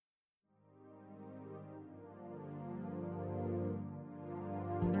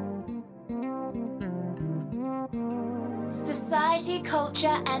Variety,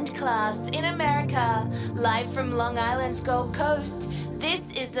 culture, and class in America. Live from Long Island's Gold Coast,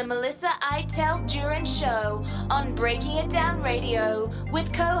 this is the Melissa Iteld Jurin Show on Breaking It Down Radio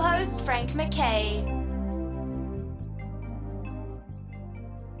with co-host Frank MacKay.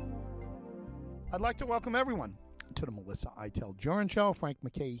 I'd like to welcome everyone to the Melissa Iteld Jurin Show. Frank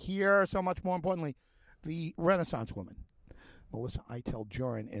MacKay here. So much more importantly, the Renaissance woman. Melissa Iteld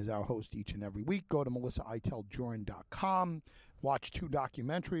Jurin is our host each and every week. Go to melissaiteldjurin.com. Watch 2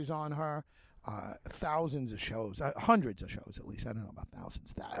 documentaries on her. Thousands of shows, hundreds of shows at least. I don't know about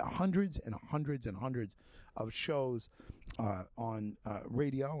thousands. Hundreds and hundreds and hundreds of shows on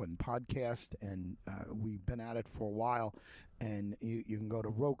radio and podcast. And we've been at it for a while. And you can go to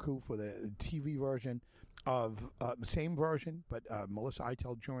Roku for the TV version of the same version, but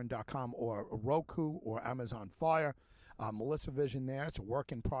melissaiteldjurin.com or Roku or Amazon Fire. Melissa Vision there. It's a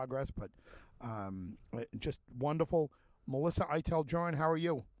work in progress, but just wonderful. Melissa Iteld Jurin, how are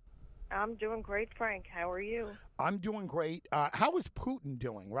you? I'm doing great, Frank. How are you? I'm doing great. How is Putin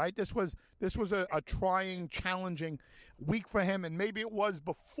doing, right? This was a trying, challenging week for him, and maybe it was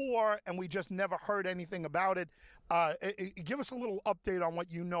before, and we just never heard anything about it. Give us a little update on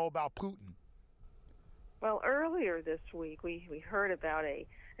what you know about Putin. Well, earlier this week, we heard about an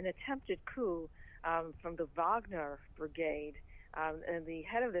attempted coup from the Wagner Brigade, and the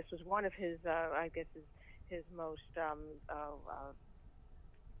head of this was one of his, his most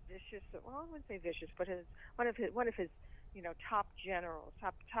vicious. Well, I wouldn't say vicious, but one of his top generals,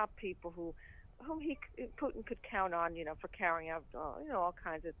 top people whom Putin could count on, for carrying out all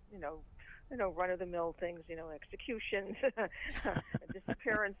kinds of run of the mill things, executions,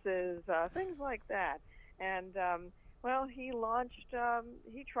 disappearances, things like that, and. Well, he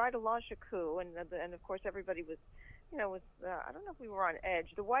tried to launch a coup, and of course everybody was, I don't know if we were on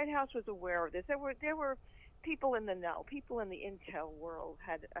edge. The White House was aware of this. There were people in the know, people in the intel world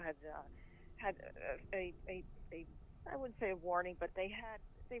had a I wouldn't say a warning, but they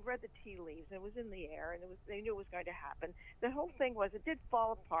read the tea leaves, and it was in the air, and they knew it was going to happen. The whole thing was, it did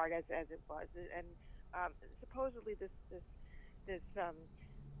fall apart as it was, and supposedly this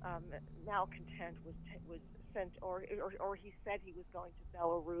malcontent was sent, or he said he was going to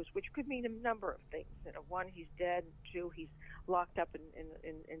Belarus, which could mean a number of things. One, he's dead. 2, he's locked up in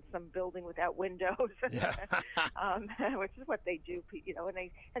some building without windows, yeah. Which is what they do,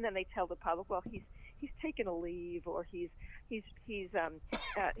 and then they tell the public, well, he's taken a leave, or he's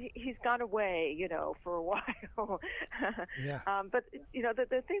gone away, for a while. Yeah. But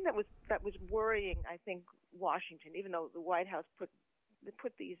the thing that was worrying, I think, Washington, even though the White House put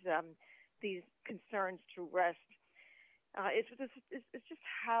these concerns to rest, it's just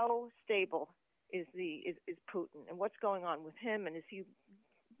how stable is Putin, and what's going on with him, and is he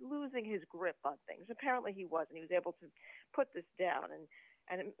losing his grip on things? Apparently he wasn't. He was able to put this down,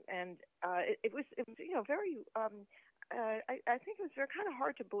 and it was very. I think it was very kind of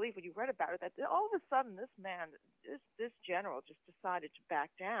hard to believe when you read about it, that all of a sudden this general just decided to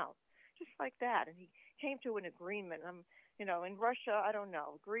back down, just like that, and he came to an agreement. In Russia, I don't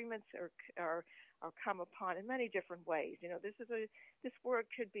know. Agreements are come upon in many different ways. This word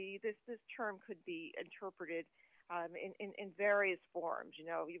could be, this term could be interpreted in various forms.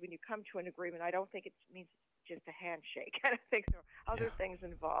 When you come to an agreement, I don't think it means just a handshake. I think there are other things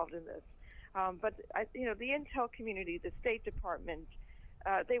involved in this. But the intel community, the State Department,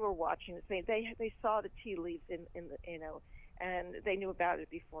 they were watching this. They saw the tea leaves in the, and they knew about it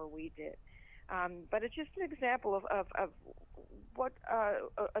before we did. But it's just an example of what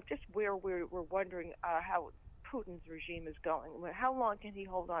of just where we're wondering how Putin's regime is going. How long can he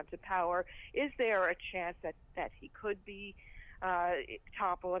hold on to power? Is there a chance that he could be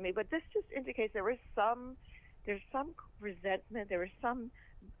toppled? But this just indicates there's some resentment. There is some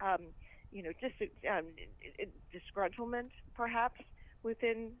disgruntlement, perhaps,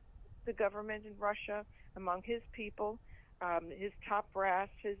 within the government in Russia, among his people. His top brass,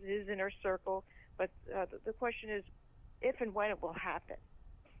 his inner circle, but the question is if and when it will happen,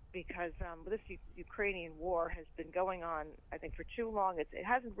 because this Ukrainian war has been going on, I think, for too long. It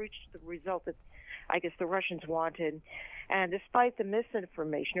hasn't reached the result that I guess the Russians wanted, and despite the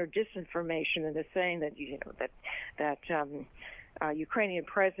misinformation or disinformation, and the saying that Ukrainian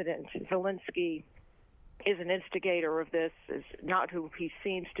President Zelensky is an instigator of this, is not who he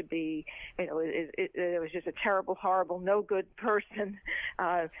seems to be. It was just a terrible, horrible, no good person,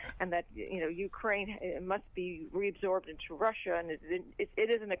 and that Ukraine must be reabsorbed into Russia, and it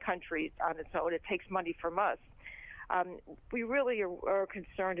isn't a country on its own. It takes money from us. we really are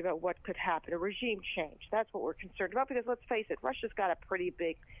concerned about what could happen, a regime change. That's what we're concerned about, because let's face it, Russia's got a pretty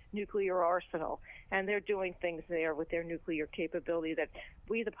big nuclear arsenal, and they're doing things there with their nuclear capability that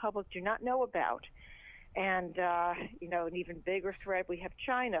we, the public, do not know about. And an even bigger threat, we have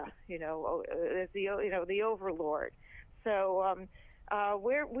China, as the overlord. So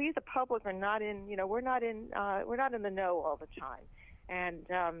we, the public, are not in, we're not in the know all the time. And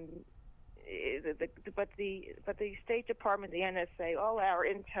but the State Department, the NSA, all our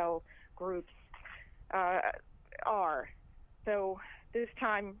intel groups are. So this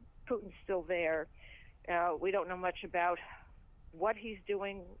time, Putin's still there. We don't know much about what he's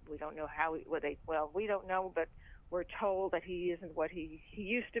doing. We don't know how. We don't know, but we're told that he isn't what he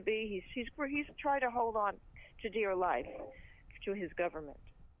used to be. He's trying to hold on to dear life to his government.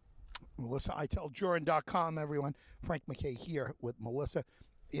 Melissa, IteldJurin.com, everyone. Frank MacKay here with Melissa.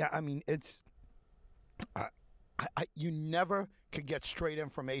 Yeah, I mean, it's you never could get straight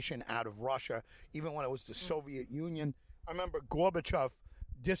information out of Russia, even when it was the Soviet Union. I remember Gorbachev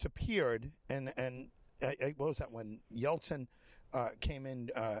disappeared, and what was that, when Yeltsin came in,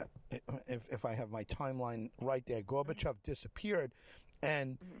 if I have my timeline right there, Gorbachev disappeared,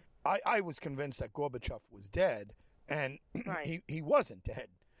 and I was convinced that Gorbachev was dead, and he wasn't dead.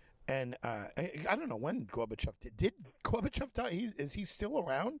 And I don't know when Gorbachev did. Did Gorbachev die? Is he still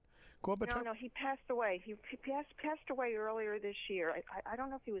around? Gorbachev? No, he passed away. He passed away earlier this year. I don't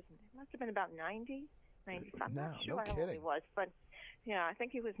know if he was. It must have been about 90, 95. I'm not sure how old he was, but yeah, I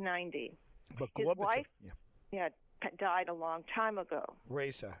think he was 90. But his Gorbachev, wife, died a long time ago.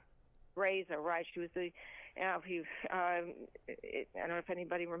 Reza, right? She was the. I don't know if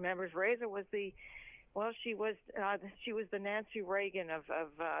anybody remembers. Reza was the. Well, she was the Nancy Reagan of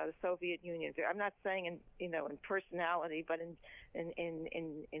the Soviet Union. I'm not saying in personality, but in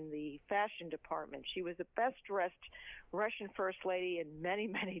the fashion department, she was the best dressed Russian first lady in many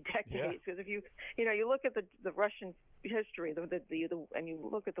decades. Because if you look at the Russian history, and you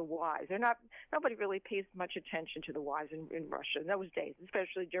look at the wives, nobody really pays much attention to the wives in Russia in those days,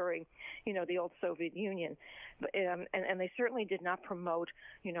 especially during the old Soviet Union, and they certainly did not promote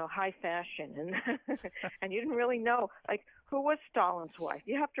high fashion, and you didn't really know who was Stalin's wife.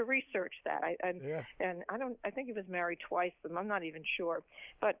 You have to research that. And I think he was married twice. I'm not even sure.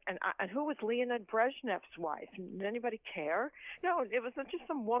 But and who was Leonid Brezhnev's wife? Did anybody care? No, it was just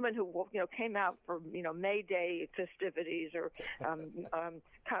some woman who came out for May Day festivities or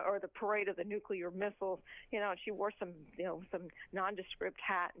the parade of the nuclear missiles. And she wore some nondescript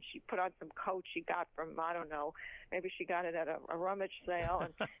hat, and she put on some coat she got from, I don't know, maybe she got it at a rummage sale.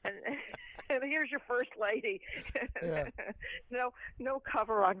 And here's your first lady. Yeah. No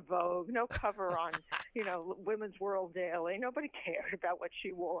cover on Vogue, no cover on, Women's World Daily. Nobody cared about what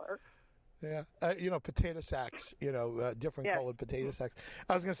she wore. Yeah, potato sacks, different colored potato sacks.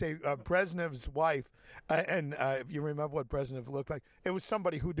 I was going to say Brezhnev's wife, and if you remember what Brezhnev looked like, it was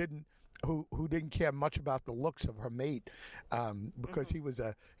somebody who didn't care much about the looks of her mate, because he was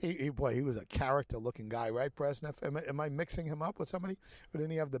a character looking guy, right? Brezhnev. Am I mixing him up with somebody? But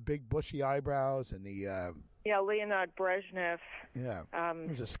didn't he have the big bushy eyebrows and the? Leonid Brezhnev. Yeah, he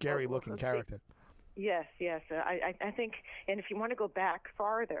was a scary looking character. Yes. I think, and if you want to go back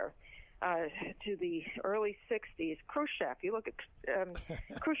farther. To the early 60s, Khrushchev. You look at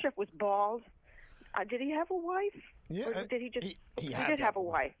Khrushchev was bald. Did he have a wife? Yeah. Or did he just? He did have a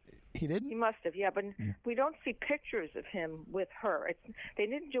wife. He didn't? He must have, but we don't see pictures of him with her. They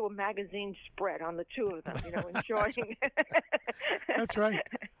didn't do a magazine spread on the two of them, enjoying. That's right.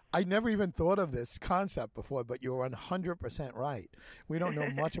 I never even thought of this concept before, but you're 100% right. We don't know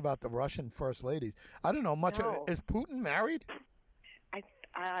much about the Russian first ladies. I don't know much. No. Is Putin married?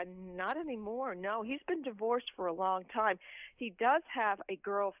 Not anymore. No, he's been divorced for a long time. He does have a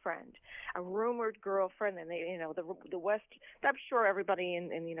girlfriend, a rumored girlfriend, and they, the West. I'm sure everybody in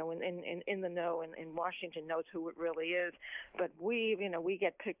the know in Washington knows who it really is. But we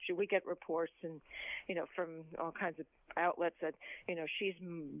get pictures, we get reports, and from all kinds of outlets that she's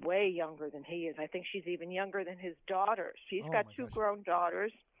way younger than he is. I think she's even younger than his daughters. He's got two grown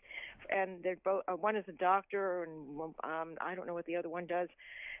daughters. And they're both. One is a doctor, and I don't know what the other one does.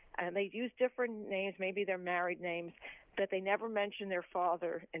 And they use different names. Maybe they're married names, but they never mention their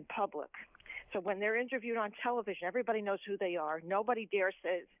father in public. So when they're interviewed on television, everybody knows who they are. Nobody dares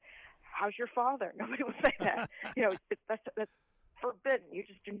say, "How's your father?" Nobody will say that. That's forbidden. You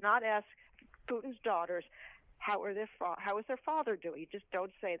just do not ask Putin's daughters how is their father doing. You just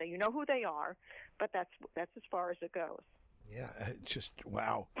don't say that. You know who they are, but that's as far as it goes. Yeah, it's just,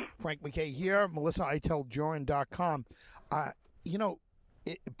 wow. Frank MacKay here, Melissa, IteldJurin.com.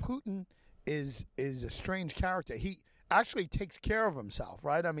 Putin is a strange character. He actually takes care of himself,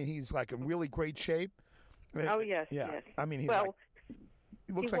 right? I mean, he's like in really great shape. Oh yes, yeah. yes. I mean, he's well,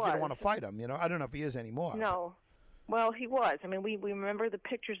 he looks like you don't want to fight him. I don't know if he is anymore. No. Well, he was. I mean, we remember the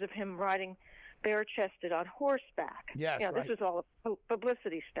pictures of him riding bare-chested on horseback. Yes, right. This was all a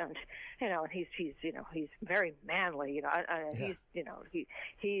publicity stunt. And he's very manly.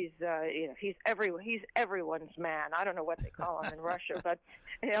 He's everyone's man. I don't know what they call him in Russia, but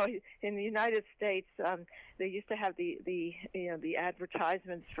in the United States, they used to have the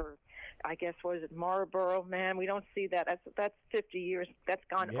advertisements for, I guess, what is it, Marlboro Man? We don't see that. That's 50 years. That's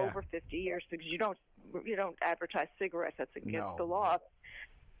gone over 50 years because you don't advertise cigarettes. That's against the law.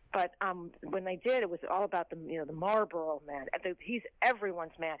 But when they did, it was all about the Marlboro Man. He's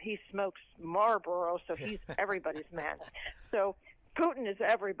everyone's man. He smokes Marlboro, so he's everybody's man. So Putin is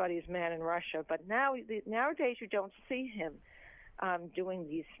everybody's man in Russia. But nowadays you don't see him doing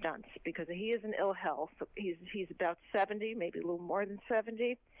these stunts because he is in ill health. He's about 70, maybe a little more than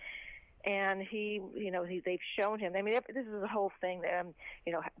 70. And they've shown him. I mean, this is the whole thing.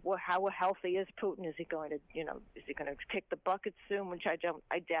 How healthy is Putin? Is he going to kick the bucket soon? Which I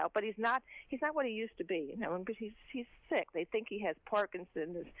doubt. But he's not what he used to be. But he's sick. They think he has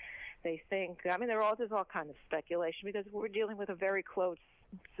Parkinson's. They think. I mean, there's all kind of speculation because we're dealing with a very close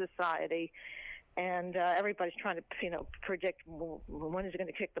society. And everybody's trying to, predict when is he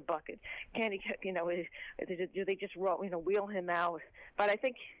going to kick the bucket? Can he, do they just wheel him out? But I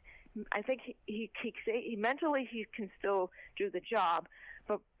think he mentally he can still do the job,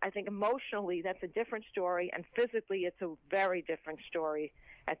 but I think emotionally that's a different story, and physically it's a very different story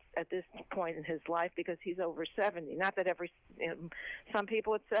at this point in his life because he's over 70. Not that some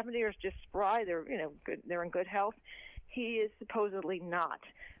people at 70 are just spry; they're in good health. He is supposedly not.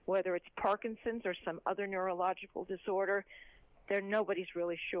 Whether it's Parkinson's or some other neurological disorder, nobody's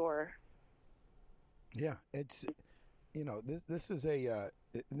really sure. Yeah, it's. This is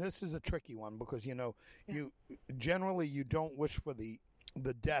a tricky one because you generally you don't wish for the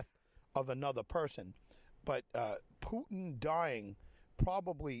death of another person, but Putin dying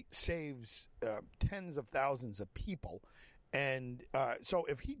probably saves tens of thousands of people, and so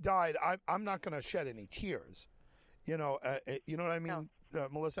if he died, I'm not going to shed any tears. You know what I mean, no.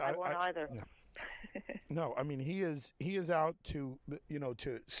 Melissa? I won't either. No. No, I mean he is out to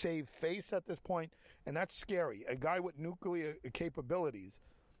to save face at this point, and that's scary. A guy with nuclear capabilities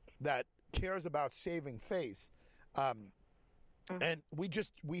that cares about saving face, and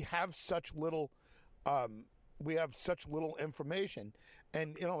we have such little information,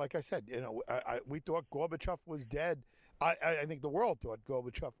 and like I said, we thought Gorbachev was dead. I think the world thought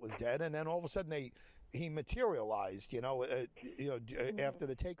Gorbachev was dead, and then all of a sudden he materialized. After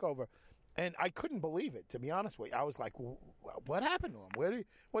the takeover. And I couldn't believe it, to be honest with you. I was like, what happened to him?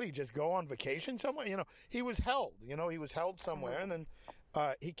 Did he just go on vacation somewhere? He was held. He was held somewhere, and then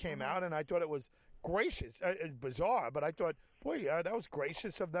he came out, and I thought it was gracious. Bizarre, but I thought, boy, that was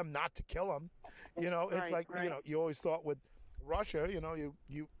gracious of them not to kill him. It's right. You always thought with Russia,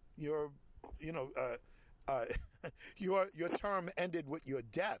 your term ended with your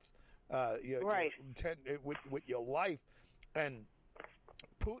death, with your life, and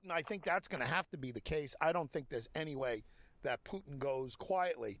Putin, I think that's going to have to be the case. I don't think there's any way that Putin goes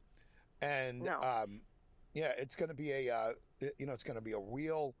quietly, and it's going to be it's going to be a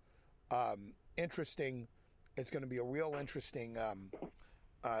real interesting. It's going to be a real interesting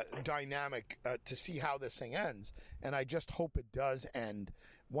dynamic to see how this thing ends, and I just hope it does end.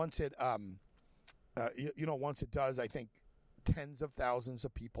 Once it once it does, I think tens of thousands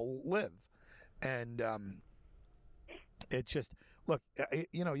of people live, and it just. Look,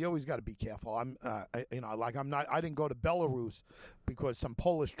 you always got to be careful. I didn't go to Belarus because some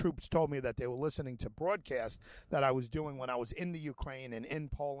Polish troops told me that they were listening to broadcasts that I was doing when I was in the Ukraine and in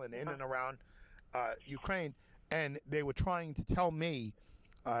Poland, in and around Ukraine, and they were trying to tell me,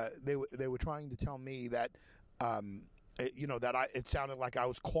 that, it sounded like I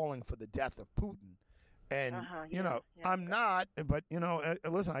was calling for the death of Putin. And I'm not, but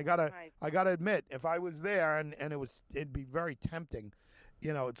listen, I gotta admit, if I was there and it'd be very tempting.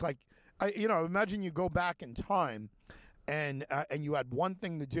 It's like, imagine you go back in time, and you had one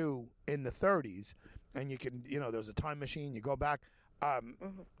thing to do in the 30s, and you can, there's a time machine. You go back.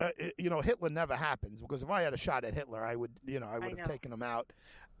 Hitler never happens because if I had a shot at Hitler, I would have taken him out.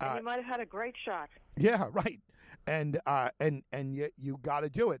 And you might have had a great shot. Yeah, right. And you got to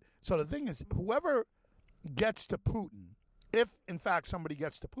do it. So the thing is, whoever gets to Putin, if in fact somebody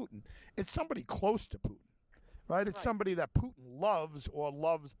gets to Putin, it's somebody close to Putin, right? It's somebody that Putin loves or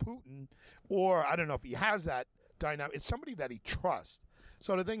loves Putin, or I don't know if he has that dynamic. It's somebody that he trusts.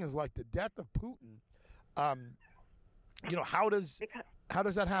 So the thing is, like the death of Putin, how does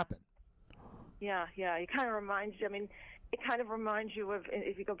that happen? Yeah. It kind of reminds you. I mean, it kind of reminds you of,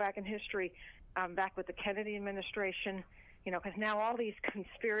 if you go back in history, back with the Kennedy administration. Because now all these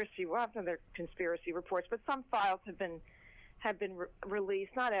they're conspiracy reports, but some files have been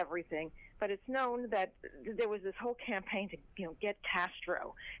released. Not everything, but it's known that there was this whole campaign to get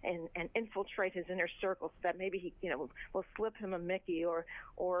Castro and infiltrate his inner circle, so that maybe he we'll slip him a Mickey or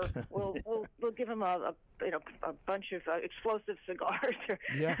we'll give him a bunch of explosive cigars.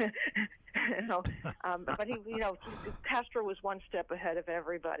 Yeah. But Castro was one step ahead of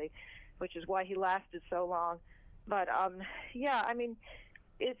everybody, which is why he lasted so long. But I mean,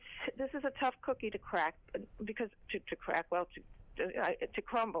 this is a tough cookie to crack, because to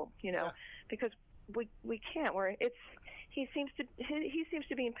crumble, because we can't. He seems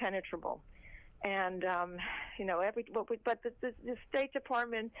to be impenetrable, and but the State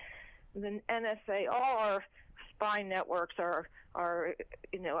Department, the NSA, all our spy networks, our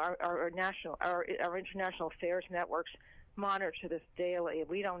international affairs networks monitor this daily.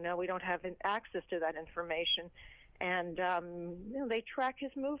 We don't know. We don't have access to that information, and they track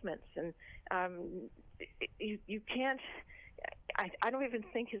his movements. And you can't. I don't even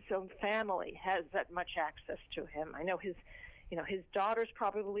think his own family has that much access to him. I know his daughters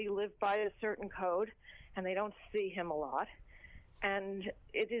probably live by a certain code, and they don't see him a lot. And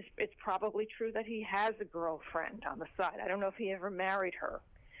it's probably true that he has a girlfriend on the side. I don't know if he ever married her,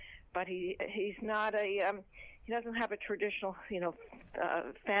 but he's not he doesn't have a traditional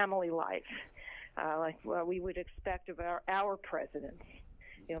family life like we would expect of our presidents,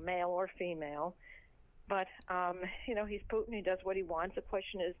 male or female. But he's Putin. He does what he wants. The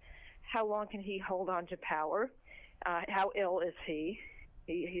question is, how long can he hold on to power? How ill is he?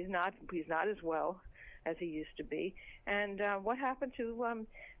 He's not as well as he used to be. And what happened to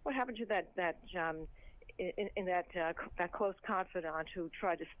that close confidant who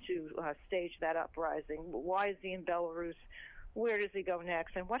tried to stage that uprising? Why is he in Belarus? Where does he go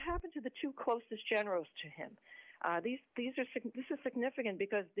next? And what happened to the two closest generals to him? This is significant,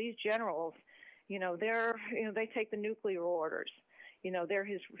 because these generals, they take the nuclear orders. They're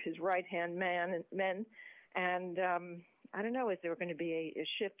his right hand men, and I don't know, is there going to be a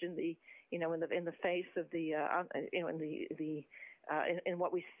shift in the in the face of the in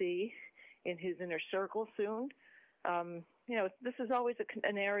what we see in his inner circle soon? This is always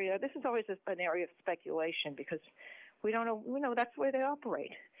an area. This is always an area of speculation, because we don't know. That's the way they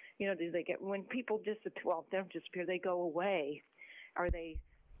operate. Do they get, when people disappear? Well, they don't disappear. They go away. Are they?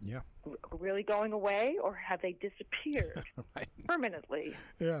 Yeah. Really going away, or have they disappeared right. permanently?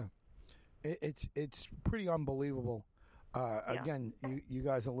 Yeah. It's pretty unbelievable. Again, you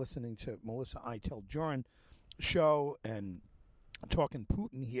guys are listening to Melissa Iteld Jurin show and talking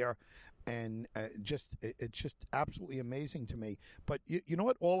Putin here, and it's just absolutely amazing to me. But you know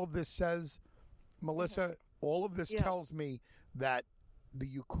what all of this says, Melissa? All of this tells me that the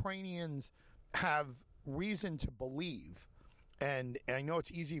Ukrainians have reason to believe, and I know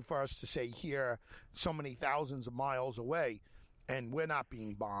it's easy for us to say here, so many thousands of miles away, and we're not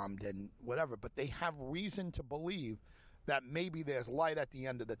being bombed and whatever, but they have reason to believe that maybe there's light at the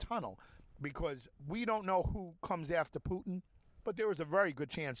end of the tunnel, because we don't know who comes after Putin, but there is a very good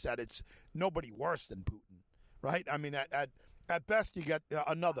chance that it's nobody worse than Putin, right? I mean, at best you get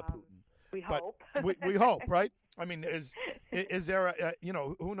another Putin. We hope. we hope, right? I mean, is there a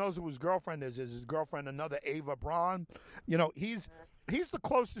who knows who his girlfriend is? Is his girlfriend another Ava Braun? He's the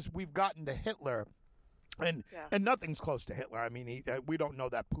closest we've gotten to Hitler. And nothing's close to Hitler. I mean, we don't know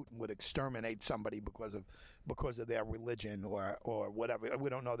that Putin would exterminate somebody because of their religion or whatever. We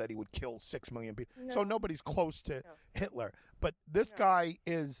don't know that he would kill 6 million people. No. So nobody's close to Hitler. But this guy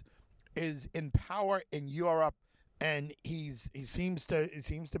is in power in Europe, and he seems to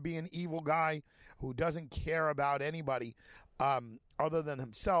be an evil guy who doesn't care about anybody other than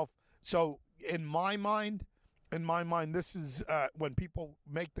himself. So in my mind, this is when people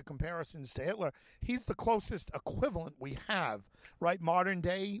make the comparisons to Hitler, he's the closest equivalent we have, right? Modern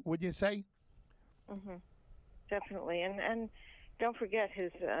day, would you say? Mm-hmm. Definitely. And don't forget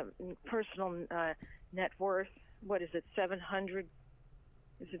his personal net worth. What is it, 700?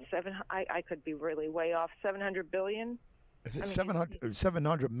 Is it 7? I could be really way off. 700 billion? Is it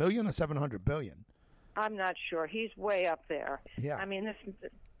 700 million or 700 billion? I'm not sure. He's way up there. Yeah. I mean,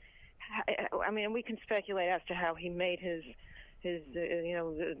 we can speculate as to how he made his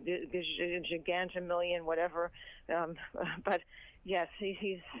gigantomillion, whatever. But yes,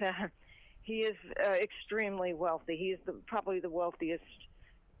 he is extremely wealthy. He is probably the wealthiest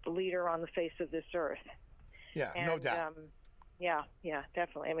leader on the face of this earth. Yeah, no doubt. Yeah,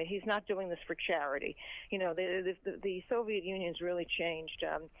 definitely. I mean, he's not doing this for charity. You know, the Soviet Union's really changed.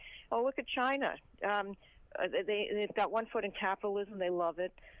 Look at China. They've got one foot in capitalism. They love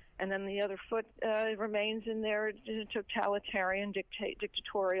it. And then the other foot remains in their totalitarian,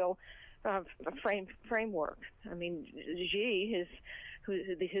 dictatorial framework. I mean, Xi,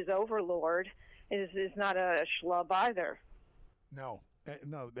 his overlord, is not a schlub either. No,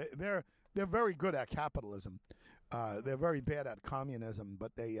 they're very good at capitalism. They're very bad at communism,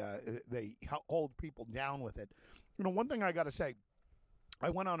 but they hold people down with it. You know, one thing I got to say, I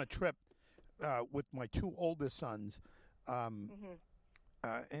went on a trip with my two oldest sons, and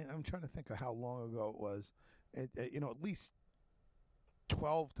I'm trying to think of how long ago it was. At least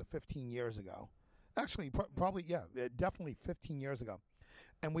 12 to 15 years ago. Actually, probably, definitely 15 years ago.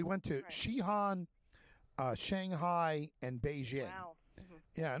 And we went to Xi'an, Shanghai, and Beijing. Wow.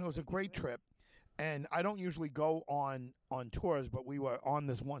 Yeah, and it was a great trip. And I don't usually go on tours, but we were on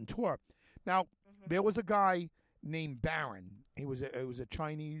this one tour. Now, there was a guy named Baron. He was a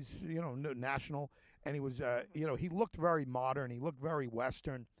Chinese, national, and he was, he looked very modern. He looked very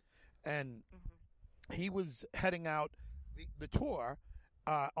Western, and he was heading out the tour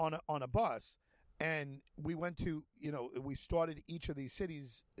on a bus, and we went to, we started each of these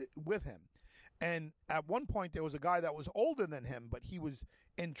cities with him. And at one point, there was a guy that was older than him, but he was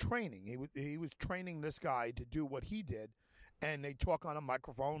in training. He was training this guy to do what he did, and they talk on a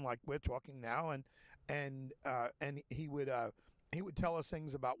microphone like we're talking now, and he would tell us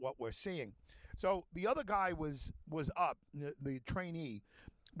things about what we're seeing. So the other guy was up, the trainee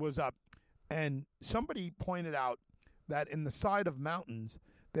was up, and somebody pointed out that in the side of mountains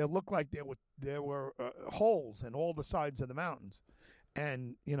there looked like there were holes in all the sides of the mountains.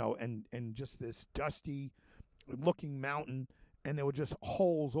 And and just this dusty looking mountain, and there were just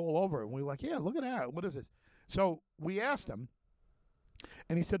holes all over it. And we were like, yeah, look at that. What is this? So we asked him,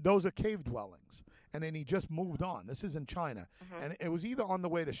 and he said those are cave dwellings. And then he just moved on. This is in China, and it was either on the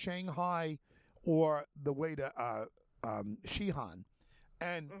way to Shanghai or the way to Xi'an.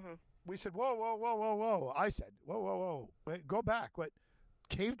 And we said, whoa. I said, whoa. Wait, go back. What,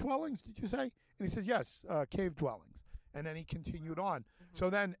 cave dwellings, did you say? And he says, yes, cave dwellings. And then he continued on. So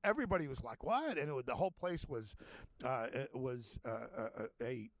then everybody was like, "What?" And the whole place was,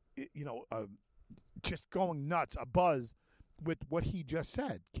 just going nuts, a buzz with what he just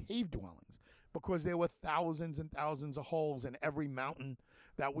said, cave dwellings, because there were thousands and thousands of holes in every mountain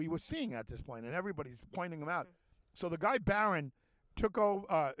that we were seeing at this point, and everybody's pointing them out. So the guy Barron took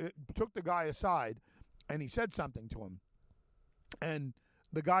the guy aside, and he said something to him, and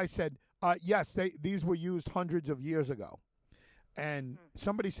the guy said, yes, these were used hundreds of years ago. And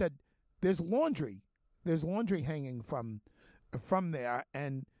somebody said, there's laundry hanging from there,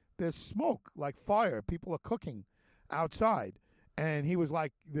 and there's smoke, like fire. People are cooking outside. And he was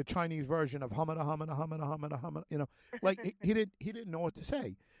like the Chinese version of humana, like he didn't know what to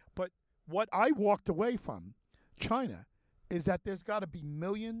say. But what I walked away from China is that there's got to be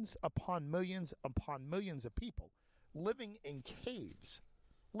millions upon millions upon millions of people living in caves.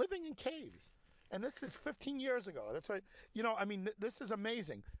 And this is 15 years ago. That's right. This is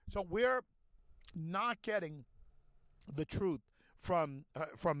amazing. So we're not getting the truth from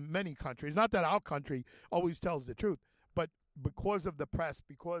many countries. Not that our country always tells the truth, but because of the press,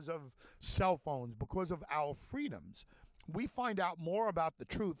 because of cell phones, because of our freedoms, we find out more about the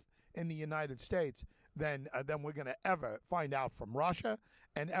truth in the United States than we're going to ever find out from Russia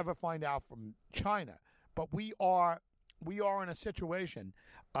and ever find out from China. But we are in a situation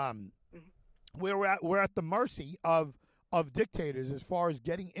where we're at the mercy of dictators as far as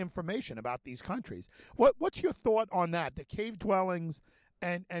getting information about these countries. What's your thought on that? The cave dwellings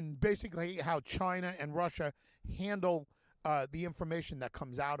and basically how China and Russia handle the information that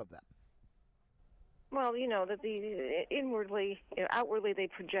comes out of them. Well, that outwardly they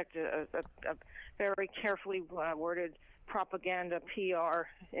project a very carefully worded propaganda PR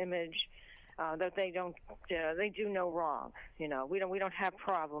image that they do no wrong. We don't have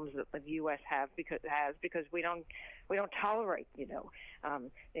problems that the U.S. because we don't tolerate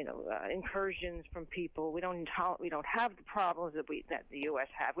incursions from people. We don't have the problems that the U.S.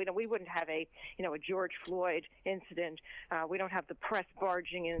 have. We wouldn't have a George Floyd incident. We don't have the press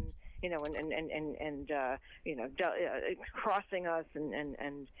barging in. Crossing us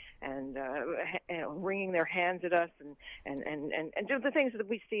and wringing their hands at us and do the things that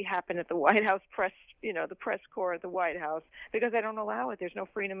we see happen at the White House press, the press corps at the White House, because they don't allow it. There's no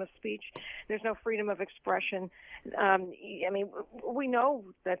freedom of speech. There's no freedom of expression. We know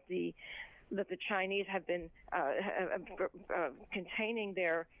that the Chinese have been containing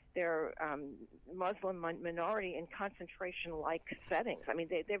their Muslim minority in concentration-like settings. I mean,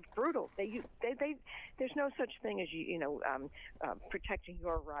 they're brutal. There's no such thing as protecting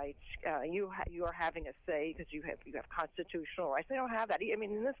your rights. You are having a say because you have constitutional rights. They don't have that. I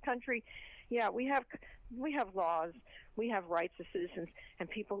mean, in this country, yeah, we have laws, we have rights as citizens, and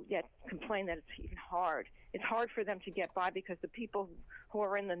people yet complain that it's even hard. It's hard for them to get by because the people who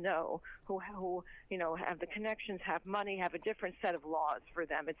are in the know, who have the connections, have money, have a different set of laws for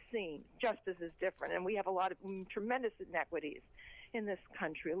them. It seems justice is different, and we have a lot of tremendous inequities in this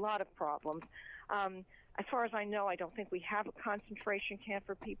country, a lot of problems. As far as I know, I don't think we have a concentration camp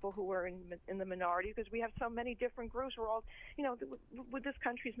for people who are in the minority because we have so many different groups. We're all, this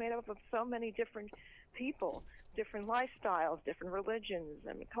country is made up of so many different people, different lifestyles, different religions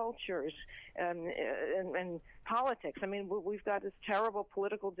and cultures, and politics. I mean, we've got this terrible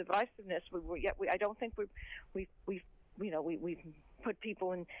political divisiveness. I don't think we've put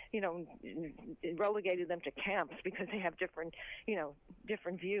people in, relegated them to camps because they have different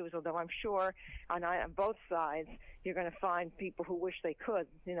views. Although I'm sure on both sides you're going to find people who wish they could,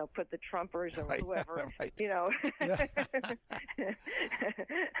 put the Trumpers or whoever, right.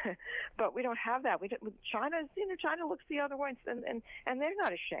 But we don't have that. China looks the other way, and they're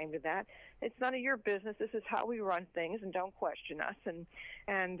not ashamed of that. It's none of your business. This is how we run things, and don't question us.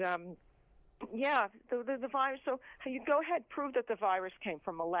 Yeah, the virus. So you go ahead, prove that the virus came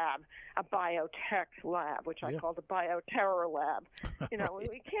from a lab, a biotech lab, which I call the bioterror lab. Right.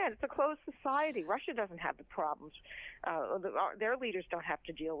 We can't. It's a closed society. Russia doesn't have the problems. Their leaders don't have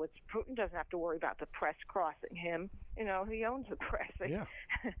to deal with. Putin doesn't have to worry about the press crossing him. He owns the press. Yeah.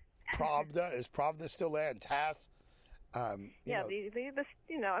 Is Pravda still there? And TASS? I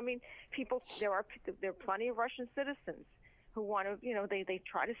mean, people. There are plenty of Russian citizens who want to, they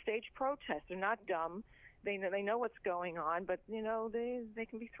try to stage protests. They're not dumb. They know what's going on, but, they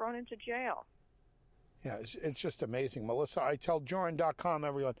can be thrown into jail. Yeah, it's just amazing. Melissa, IteldJurin.com,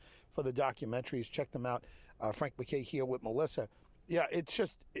 everyone, for the documentaries. Check them out. Frank MacKay here with Melissa. Yeah, it's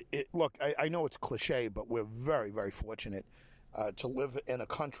just, look, I know it's cliche, but we're very, very fortunate to live in a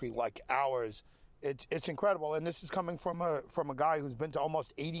country like ours. It's incredible, and this is coming from a guy who's been to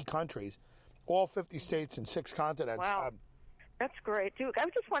almost 80 countries, all 50 states and 6 continents. Wow. That's great, Duke. I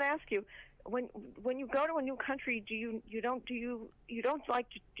just want to ask you, when you go to a new country, you don't like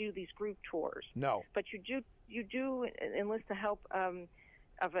to do these group tours? No. But you do enlist the help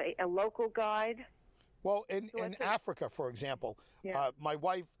of a local guide? Well, in Africa, for example, my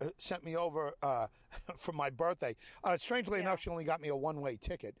wife sent me over for my birthday. Strangely enough, she only got me a one-way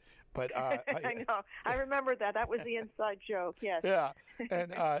ticket. But I know. I remember that. That was the inside joke, yes. Yeah.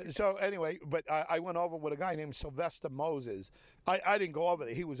 And so anyway, but I went over with a guy named Sylvester Moses. I didn't go over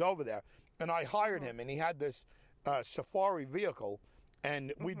there. He was over there. And I hired him, and he had this safari vehicle,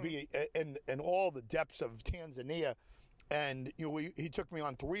 and we'd be in all the depths of Tanzania. And he took me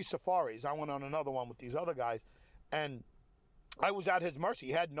on 3 safaris. I went on another one with these other guys, and I was at his mercy.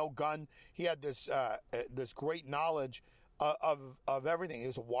 He had no gun. He had this great knowledge of everything. He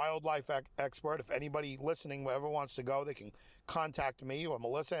was a wildlife expert. If anybody listening ever wants to go, they can contact me or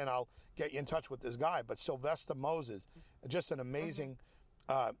Melissa, and I'll get you in touch with this guy. But Sylvester Moses, just an amazing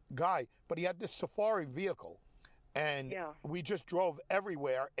guy. But he had this safari vehicle, and we just drove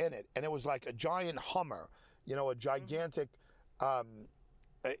everywhere in it, and it was like a giant Hummer. A gigantic,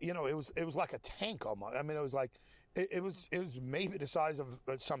 it was like a tank almost. I mean, it was like, it was maybe the size of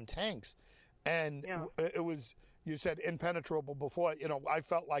some tanks. And it was, you said impenetrable before, I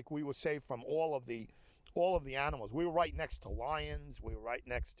felt like we were safe from all of the animals. We were right next to lions. We were right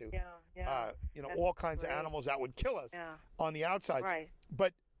next to, all kinds of animals that would kill us on the outside. Right.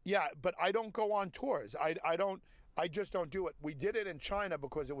 But I don't go on tours. I just don't do it. We did it in China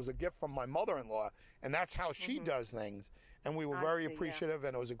because it was a gift from my mother-in-law, and that's how she does things. And we were very appreciative,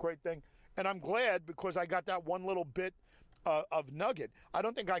 and it was a great thing. And I'm glad because I got that one little bit of nugget. I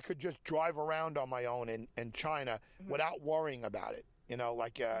don't think I could just drive around on my own in China without worrying about it,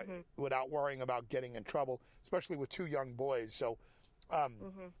 without worrying about getting in trouble, especially with 2 young boys. So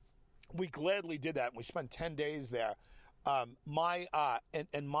we gladly did that, and we spent 10 days there. My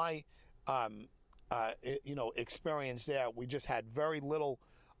experience there, we just had very little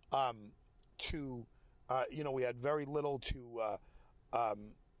we had very little to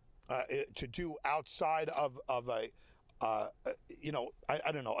do outside of a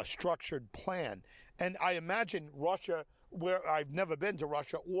I don't know, a structured plan. And I imagine Russia, where I've never been to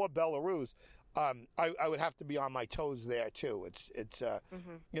Russia or Belarus, I would have to be on my toes there too. It's a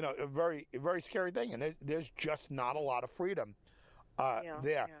very scary thing, and there's just not a lot of freedom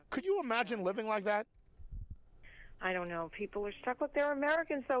there. Could you imagine living like that? I don't know. People are stuck. Look, there are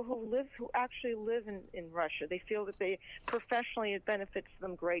Americans though who actually live in Russia. They feel that professionally it benefits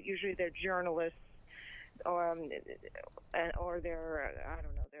them great. Usually they're journalists, or they're I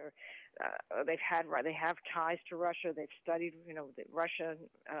don't know. They have ties to Russia. They've studied the Russian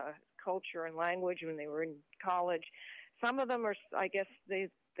culture and language when they were in college. Some of them are, I guess,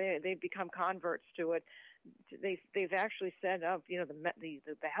 they've become converts to it. They've actually said,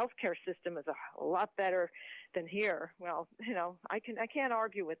 the healthcare system is a lot better than here. Well, I can't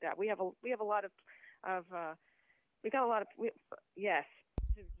argue with that. We got a lot of yes,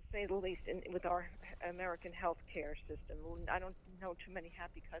 to say the least, with our American healthcare system. I don't know too many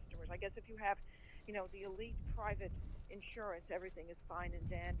happy customers. I guess if you have, the elite private insurance, everything is fine and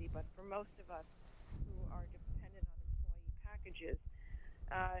dandy. But for most of us who are dependent on employee packages,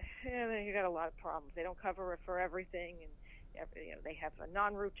 you got a lot of problems. They don't cover it for everything, and they have a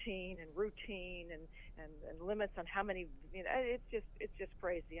non-routine and routine and limits on how many. It's just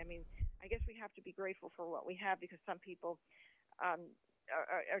crazy. I mean, I guess we have to be grateful for what we have, because some people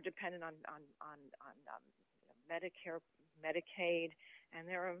are dependent on Medicare, Medicaid, and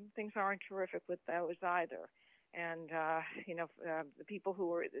things aren't terrific with those either. And the people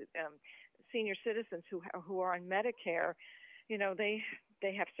who are senior citizens who are on Medicare,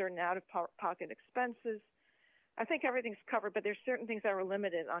 they have certain out-of-pocket expenses. I think everything's covered, but there's certain things that are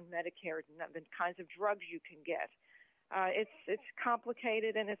limited on Medicare, the kinds of drugs you can get. It's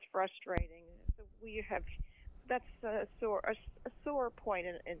complicated and it's frustrating. So that's a sore point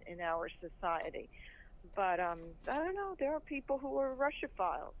in our society. But I don't know. There are people who are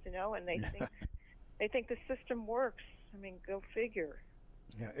Russophiles, and they think the system works. I mean, go figure.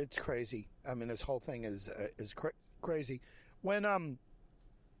 Yeah, it's crazy. I mean, this whole thing is crazy. When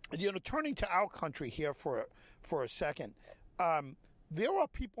turning to our country here for a second, there are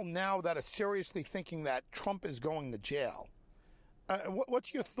people now that are seriously thinking that Trump is going to jail.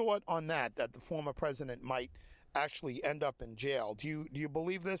 What's your thought on that the former president might actually end up in jail? Do you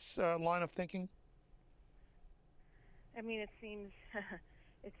believe this line of thinking? I mean, it seems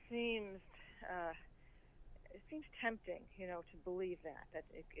tempting, to believe that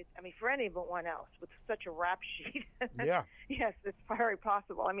I mean, for anyone else with such a rap sheet. Yeah. Yes, it's very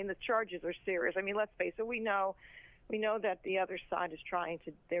possible. I mean, the charges are serious. I mean, let's face it. We know that the other side is trying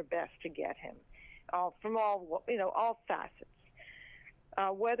their best to get him, from all facets.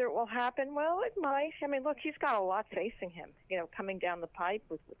 Whether it will happen, well, it might. I mean, look, he's got a lot facing him. Coming down the pipe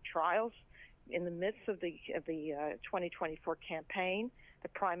with trials in the midst of the 2024 campaign, the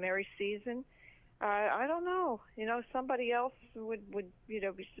primary season. I don't know. Somebody else would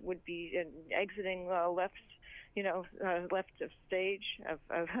be exiting left of stage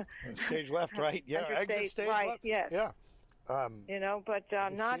of stage left, right? Yeah, exit stage right, left. Yes. Yeah. But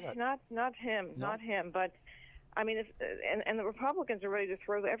not him, No. not him. But I mean, and the Republicans are ready to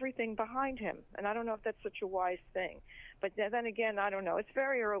throw everything behind him, and I don't know if that's such a wise thing. But then again, I don't know. It's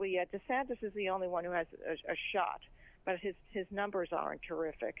very early yet. DeSantis is the only one who has a shot, but his numbers aren't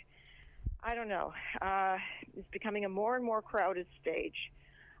terrific. I don't know. It's becoming a more and more crowded stage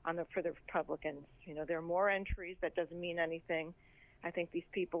for the Republicans. There are more entries. That doesn't mean anything. I think these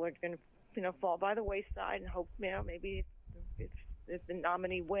people are going to fall by the wayside and hope maybe if the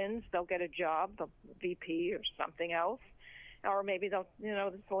nominee wins, they'll get a job, the VP or something else, or maybe this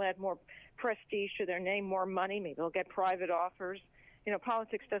will add more prestige to their name, more money. Maybe they'll get private offers.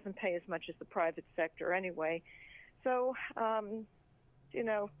 Politics doesn't pay as much as the private sector anyway. So,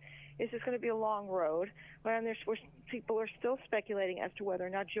 it's just going to be a long road. And people are still speculating as to whether or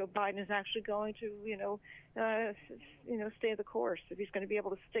not Joe Biden is actually going to, stay the course, if he's going to be able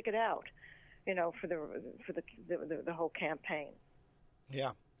to stick it out, for the whole campaign.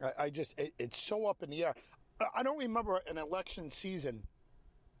 Yeah, it's so up in the air. I don't remember an election season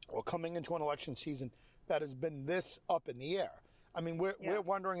or coming into an election season that has been this up in the air. I mean, we're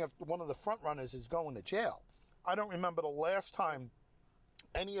wondering if one of the front runners is going to jail. I don't remember the last time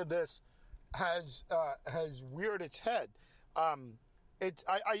any of this has reared its head. I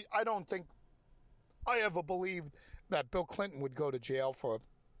don't think I ever believed that Bill Clinton would go to jail for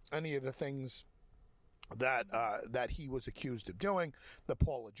any of the things that he was accused of doing, the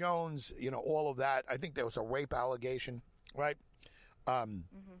Paula Jones, all of that. I think there was a rape allegation, right,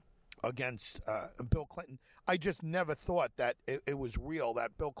 against Bill Clinton. I just never thought that it was real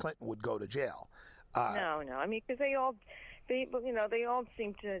that Bill Clinton would go to jail. No. I mean, because they all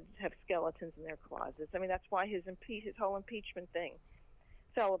seem to have skeletons in their closets. I mean, that's why his whole impeachment thing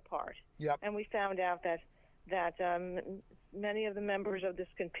fell apart. Yep. And we found out that many of the members of this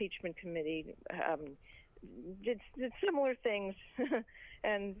impeachment committee did similar things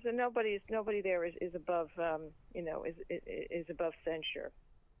and so nobody there is above is above censure.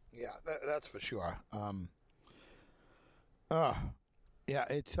 Yeah, that's for sure. Yeah,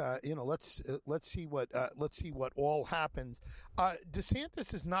 it's let's see what all happens.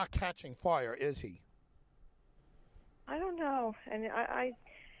 DeSantis is not catching fire, is he? I don't know, and I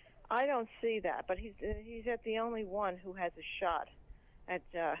don't see that, but he's at the only one who has a shot at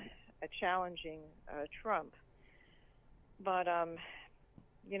challenging Trump. But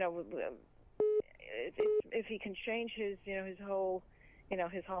if he can change his whole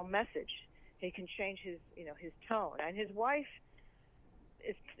message, he can change his tone. And his wife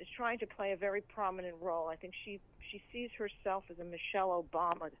is trying to play a very prominent role. I think she sees herself as a Michelle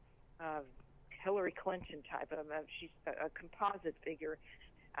Obama, Hillary Clinton type of. She's a composite figure.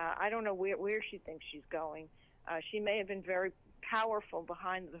 I don't know where she thinks she's going. She may have been very powerful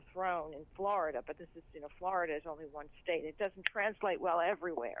behind the throne in Florida, but this is, Florida is only one state. It doesn't translate well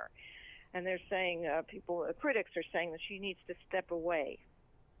everywhere. And they're saying, critics are saying that she needs to step away.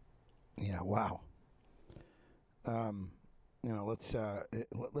 Yeah, wow. Let's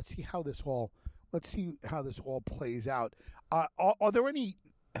see how this all plays out. Are there any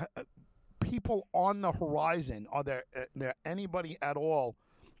people on the horizon? Are there anybody at all?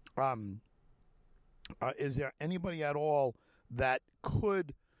 Is there anybody at all that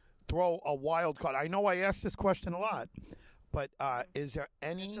could throw a wild card? I know I asked this question a lot, but is there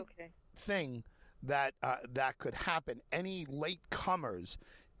anything that could happen? Any late comers?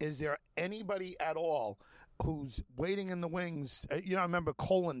 Is there anybody at all who's waiting in the wings? I remember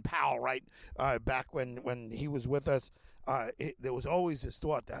Colin Powell, right? Back when he was with us, there was always this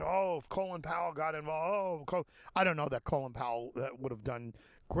thought that, if Colin Powell got involved, I don't know that Colin Powell would have done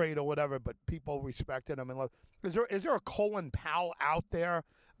great or whatever, but people respected him and loved. Is there a Colin Powell out there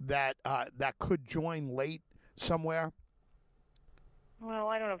that could join late somewhere? Well,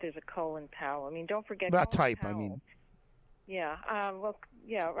 I don't know if there's a Colin Powell. I mean, don't forget that Colin type. Powell. I mean, yeah. I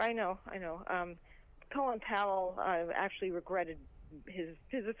know. Colin Powell actually regretted his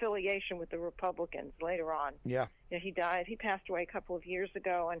affiliation with the Republicans later on. Yeah. He died. He passed away a couple of years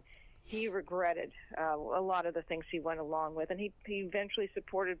ago, and he regretted a lot of the things he went along with. And he eventually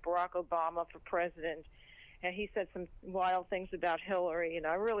supported Barack Obama for president. And he said some wild things about Hillary.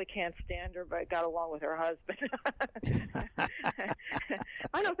 I really can't stand her, but I got along with her husband.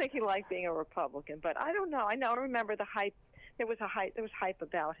 I don't think he liked being a Republican, but I don't know. I remember the hype. There was hype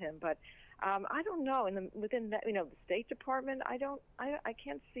about him, but I don't know. Within the State Department, I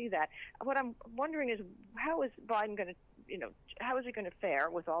can't see that. What I'm wondering is, how is Biden going to, how is he going to fare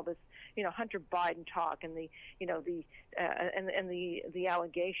with all this, Hunter Biden talk and the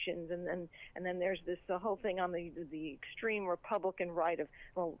allegations, and then there's this whole thing on the extreme Republican right of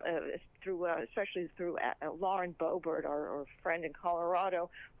especially through Lauren Boebert, our friend in Colorado,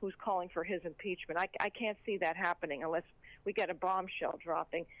 who's calling for his impeachment. I can't see that happening unless we get a bombshell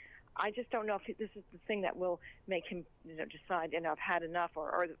dropping. I just don't know if this is the thing that will make him, decide, I've had enough,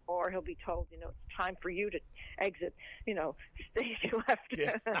 or he'll be told, it's time for you to exit, stage left.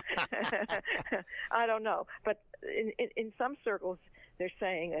 Yeah. I don't know, but in some circles they're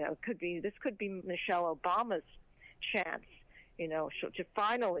saying this could be Michelle Obama's chance, to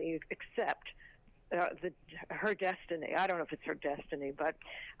finally accept her destiny. I don't know if it's her destiny, but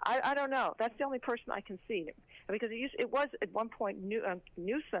I don't know. That's the only person I can see, because it was at one point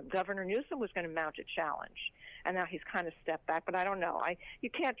Governor Newsom was going to mount a challenge, and now he's kind of stepped back. But I don't know. You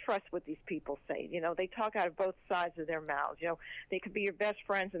can't trust what these people say. They talk out of both sides of their mouths. They could be your best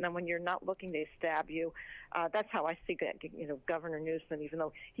friends, and then when you're not looking, they stab you. That's how I see Governor Newsom. Even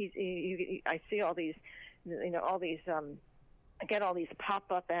though I see all these, I get all these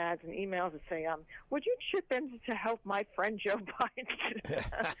pop-up ads and emails that say, would you chip in to help my friend Joe Biden?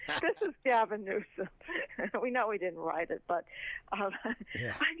 This is Gavin Newsom. We know he didn't write it, but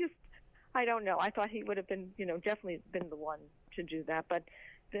yeah. I don't know. I thought he would have been, definitely been the one to do that. But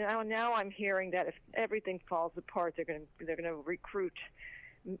now I'm hearing that if everything falls apart, they're going to recruit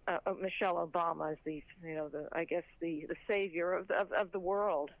Michelle Obama as the savior of the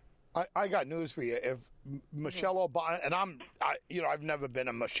world. I got news for you. If Michelle Obama, and I've never been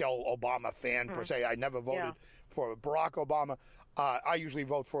a Michelle Obama fan per se. I never voted for Barack Obama. I usually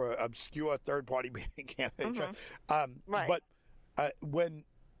vote for obscure third-party candidates. Right. But when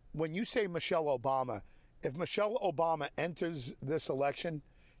you say Michelle Obama, if Michelle Obama enters this election,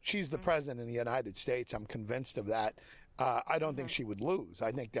 she's the president of the United States. I'm convinced of that. I don't think she would lose.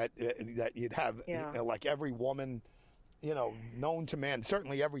 I think that you'd have like every woman, known to man.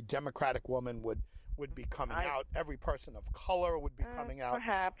 Certainly, every Democratic woman would be coming out. Every person of color would be coming out.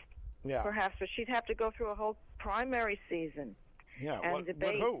 Perhaps. Yeah. Perhaps, but she'd have to go through a whole primary season. Yeah, and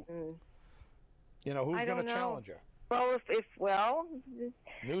debate. But who? And who's going to challenge her? Well,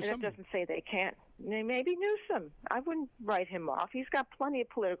 Newsom? It doesn't say they can't. Maybe Newsom. I wouldn't write him off. He's got plenty of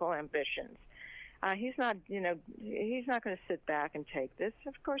political ambitions. He's not going to sit back and take this.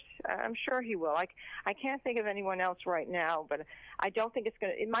 Of course, I'm sure he will. I can't think of anyone else right now, but I don't think it's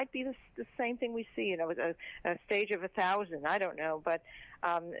going to. It might be the same thing we see, a stage of 1,000. I don't know, but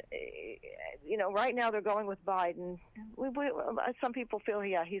right now they're going with Biden. Some people feel,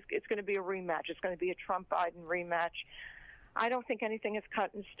 it's going to be a rematch. It's going to be a Trump-Biden rematch. I don't think anything is cut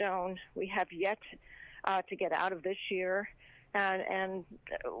in stone. We have yet to get out of this year. And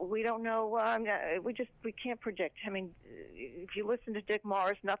we don't know. We can't predict. I mean, if you listen to Dick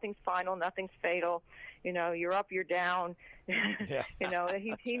Morris, nothing's final, nothing's fatal. You're up, you're down. Yeah.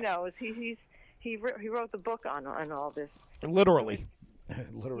 He knows. He wrote the book on all this. Literally.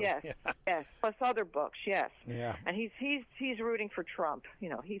 Yes. Yeah. Yes. Plus other books. Yes. Yeah. And he's rooting for Trump.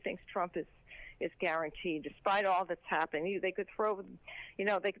 He thinks Trump is guaranteed, despite all that's happening. They could throw,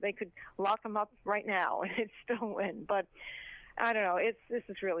 they could lock him up right now and it'd still win. But I don't know. This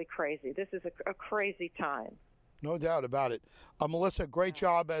is really crazy. This is a crazy time. No doubt about it. Melissa, great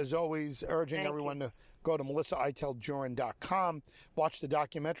job as always, urging Thank everyone you. to go to melissaiteldjurin.com, watch the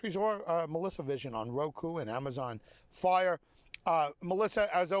documentaries, or Melissa Vision on Roku and Amazon Fire.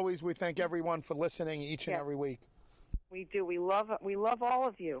 Melissa, as always, we thank everyone for listening each and every week. We do. We love all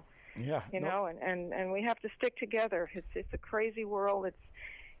of you. Yeah. And we have to stick together. It's a crazy world. It's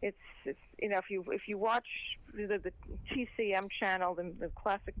if you watch the TCM channel,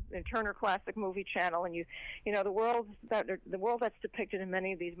 the Turner Classic Movie Channel, and the world that's depicted in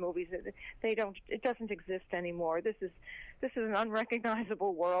many of these movies, it doesn't exist anymore. This is an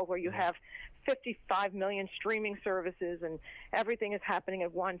unrecognizable world where you have 55 million streaming services and everything is happening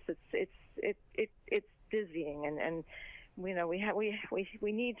at once. It's dizzying, and we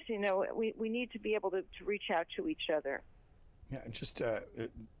need to be able to reach out to each other. Yeah, just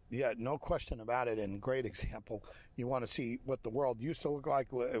no question about it, and great example. You want to see what the world used to look like?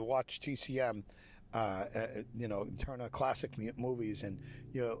 Watch TCM, Turner Classic Movies, and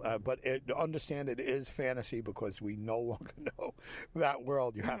but understand it is fantasy because we no longer know that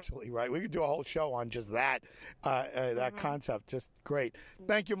world. You're absolutely right. We could do a whole show on just that concept. Just great.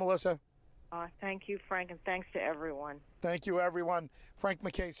 Thank you, Melissa. Thank you, Frank, and thanks to everyone. Thank you, everyone. Frank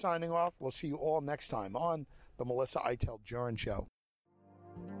MacKay signing off. We'll see you all next time on the Melissa Iteld Jurin Show.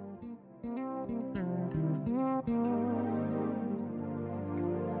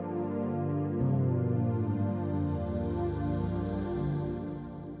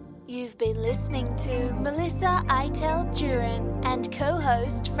 You've been listening to Melissa Iteld Jurin and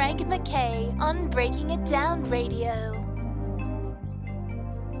co-host Frank MacKay on Breaking It Down Radio.